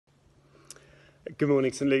Good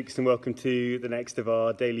morning, St Luke's, and welcome to the next of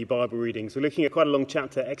our daily Bible readings. We're looking at quite a long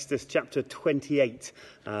chapter, Exodus chapter 28,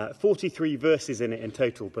 43 verses in it in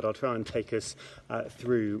total, but I'll try and take us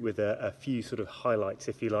through with a few sort of highlights,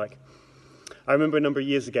 if you like. I remember a number of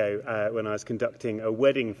years ago when I was conducting a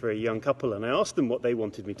wedding for a young couple, and I asked them what they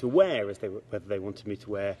wanted me to wear, whether they wanted me to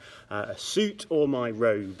wear a suit or my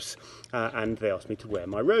robes, and they asked me to wear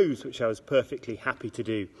my robes, which I was perfectly happy to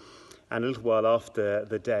do. And a little while after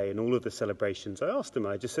the day and all of the celebrations, I asked them,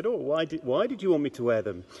 I just said, why did you want me to wear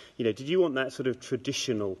them? You know, did you want that sort of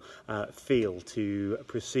traditional feel to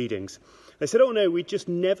proceedings? They said, oh no, we'd just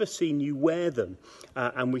never seen you wear them.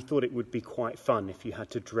 And we thought it would be quite fun if you had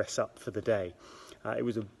to dress up for the day. It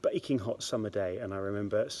was a baking hot summer day, and I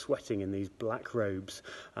remember sweating in these black robes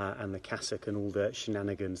and the cassock and all the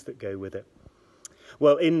shenanigans that go with it.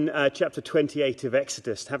 Well, in chapter 28 of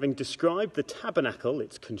Exodus, having described the tabernacle,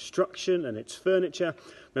 its construction and its furniture,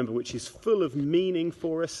 remember, which is full of meaning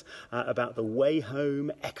for us about the way home,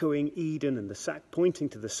 echoing Eden and pointing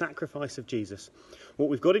to the sacrifice of Jesus, what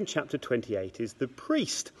we've got in chapter 28 is the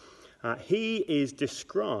priest. He is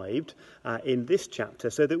described in this chapter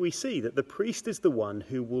so that we see that the priest is the one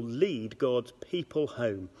who will lead God's people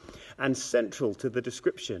home. And central to the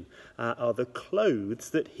description are the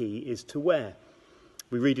clothes that he is to wear.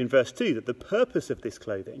 We read in verse 2 that the purpose of this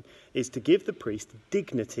clothing is to give the priest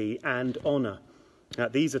dignity and honour.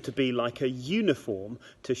 These are to be like a uniform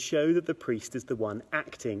to show that the priest is the one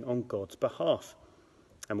acting on God's behalf.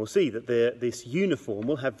 And we'll see that this uniform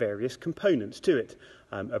will have various components to it.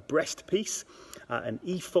 A breastpiece, an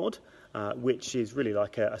ephod, which is really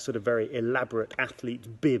like a sort of very elaborate athlete's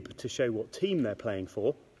bib to show what team they're playing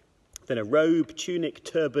for. Then a robe, tunic,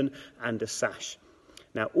 turban and a sash.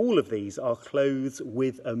 Now, all of these are clothes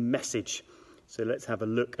with a message. So let's have a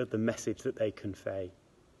look at the message that they convey.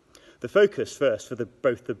 The focus first for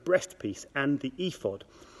both the breastpiece and the ephod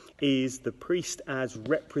is the priest as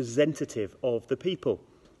representative of the people.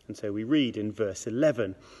 And so we read in verse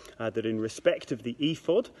 11 that in respect of the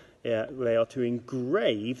ephod, they are to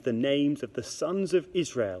engrave the names of the sons of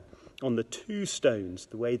Israel on the two stones,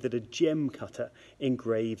 the way that a gem cutter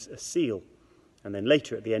engraves a seal. And then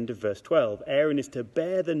later at the end of verse 12, Aaron is to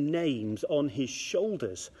bear the names on his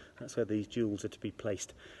shoulders. That's where these jewels are to be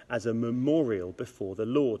placed as a memorial before the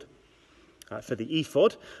Lord. For the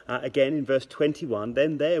ephod, again in verse 21,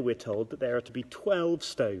 then there we're told that there are to be 12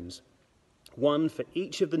 stones, one for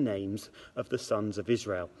each of the names of the sons of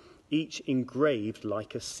Israel, each engraved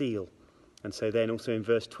like a seal. And so then also in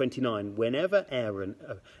verse 29, whenever Aaron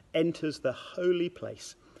enters the holy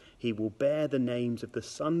place, he will bear the names of the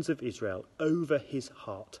sons of Israel over his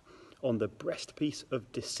heart on the breastpiece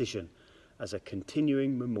of decision as a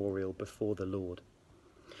continuing memorial before the Lord.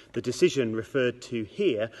 The decision referred to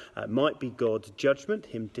here might be God's judgment,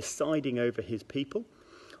 him deciding over his people,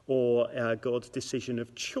 or God's decision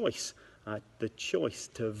of choice, the choice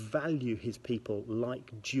to value his people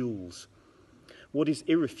like jewels. What is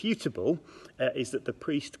irrefutable is that the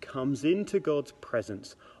priest comes into God's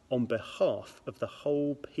presence on behalf of the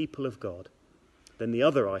whole people of God. Then the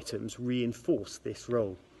other items reinforce this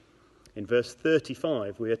role. In verse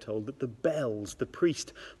 35, we are told that the bells the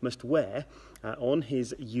priest must wear on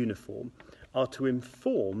his uniform are to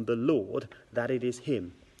inform the Lord that it is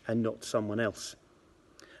him and not someone else.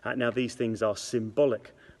 Now, these things are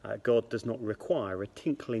symbolic. God does not require a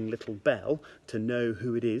tinkling little bell to know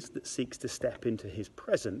who it is that seeks to step into his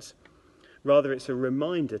presence. Rather, it's a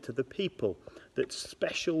reminder to the people that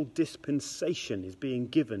special dispensation is being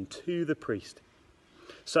given to the priest.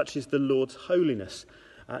 Such is the Lord's holiness,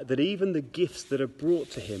 that even the gifts that are brought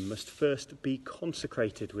to him must first be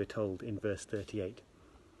consecrated, we're told in verse 38.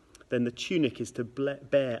 Then the tunic is to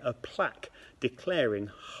bear a plaque declaring,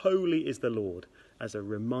 "Holy is the Lord," as a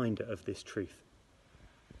reminder of this truth.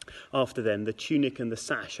 After then, the tunic and the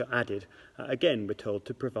sash are added, again we're told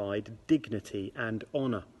to provide dignity and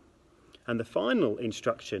honour. And the final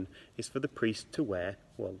instruction is for the priest to wear,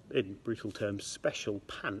 well, in brutal terms, special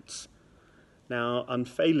pants. Now,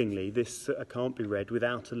 unfailingly, this can't be read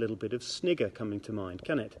without a little bit of snigger coming to mind,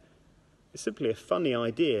 can it? It's simply a funny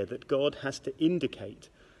idea that God has to indicate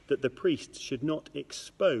that the priest should not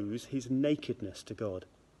expose his nakedness to God.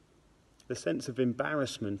 The sense of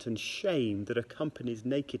embarrassment and shame that accompanies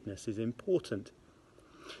nakedness is important.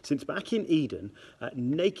 Since back in Eden,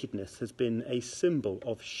 nakedness has been a symbol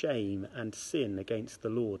of shame and sin against the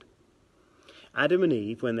Lord. Adam and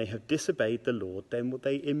Eve, when they have disobeyed the Lord, then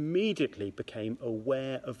they immediately became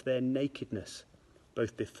aware of their nakedness,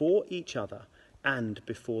 both before each other and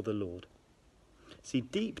before the Lord. See,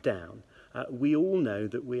 deep down, we all know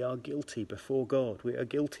that we are guilty before God. We are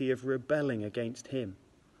guilty of rebelling against him.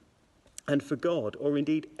 And for God, or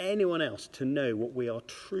indeed anyone else, to know what we are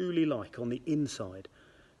truly like on the inside,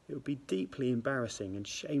 it would be deeply embarrassing and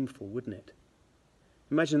shameful, wouldn't it?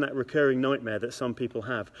 Imagine that recurring nightmare that some people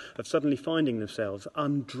have of suddenly finding themselves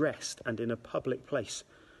undressed and in a public place,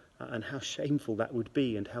 and how shameful that would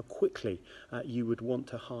be and how quickly you would want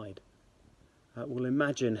to hide. Well,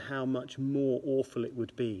 imagine how much more awful it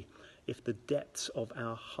would be if the depths of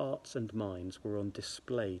our hearts and minds were on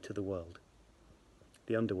display to the world.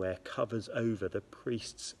 The underwear covers over the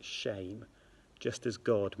priest's shame, just as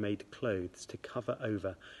God made clothes to cover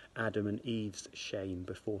over Adam and Eve's shame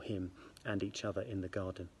before him and each other in the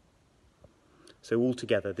garden. So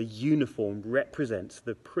altogether, the uniform represents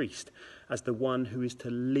the priest as the one who is to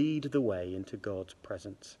lead the way into God's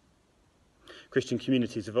presence. Christian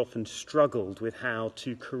communities have often struggled with how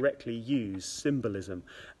to correctly use symbolism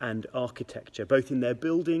and architecture, both in their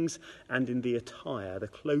buildings and in the attire, the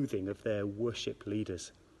clothing of their worship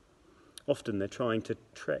leaders. Often they're trying to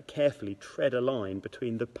carefully tread a line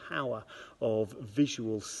between the power of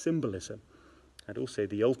visual symbolism and also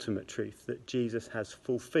the ultimate truth that Jesus has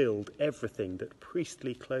fulfilled everything that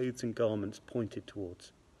priestly clothes and garments pointed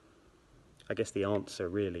towards. I guess the answer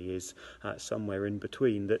really is somewhere in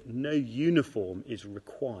between, that no uniform is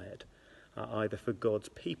required, either for God's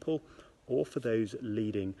people or for those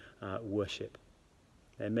leading worship.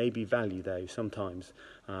 There may be value, though, sometimes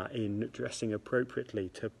in dressing appropriately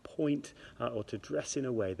to point or to dress in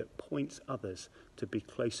a way that points others to be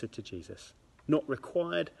closer to Jesus. Not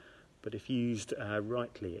required, but if used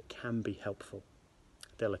rightly, it can be helpful.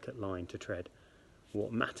 Delicate line to tread.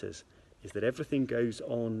 What matters is that everything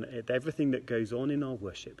that goes on in our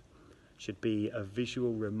worship should be a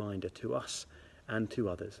visual reminder to us and to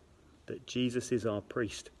others that Jesus is our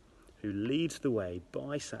priest who leads the way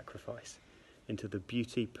by sacrifice into the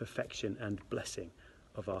beauty, perfection and blessing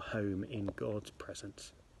of our home in God's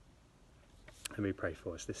presence. Let me pray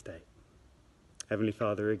for us this day. Heavenly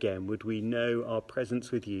Father, again, would we know our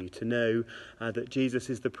presence with you, to know that Jesus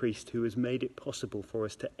is the priest who has made it possible for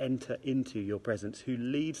us to enter into your presence, who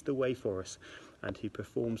leads the way for us and who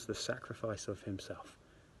performs the sacrifice of himself.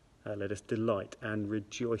 Let us delight and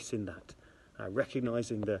rejoice in that,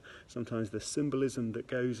 recognising sometimes the symbolism that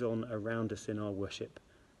goes on around us in our worship,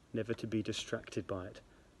 never to be distracted by it,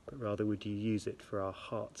 but rather would you use it for our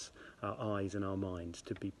hearts, our eyes and our minds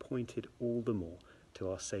to be pointed all the more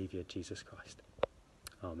to our Saviour Jesus Christ.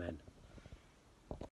 Amen.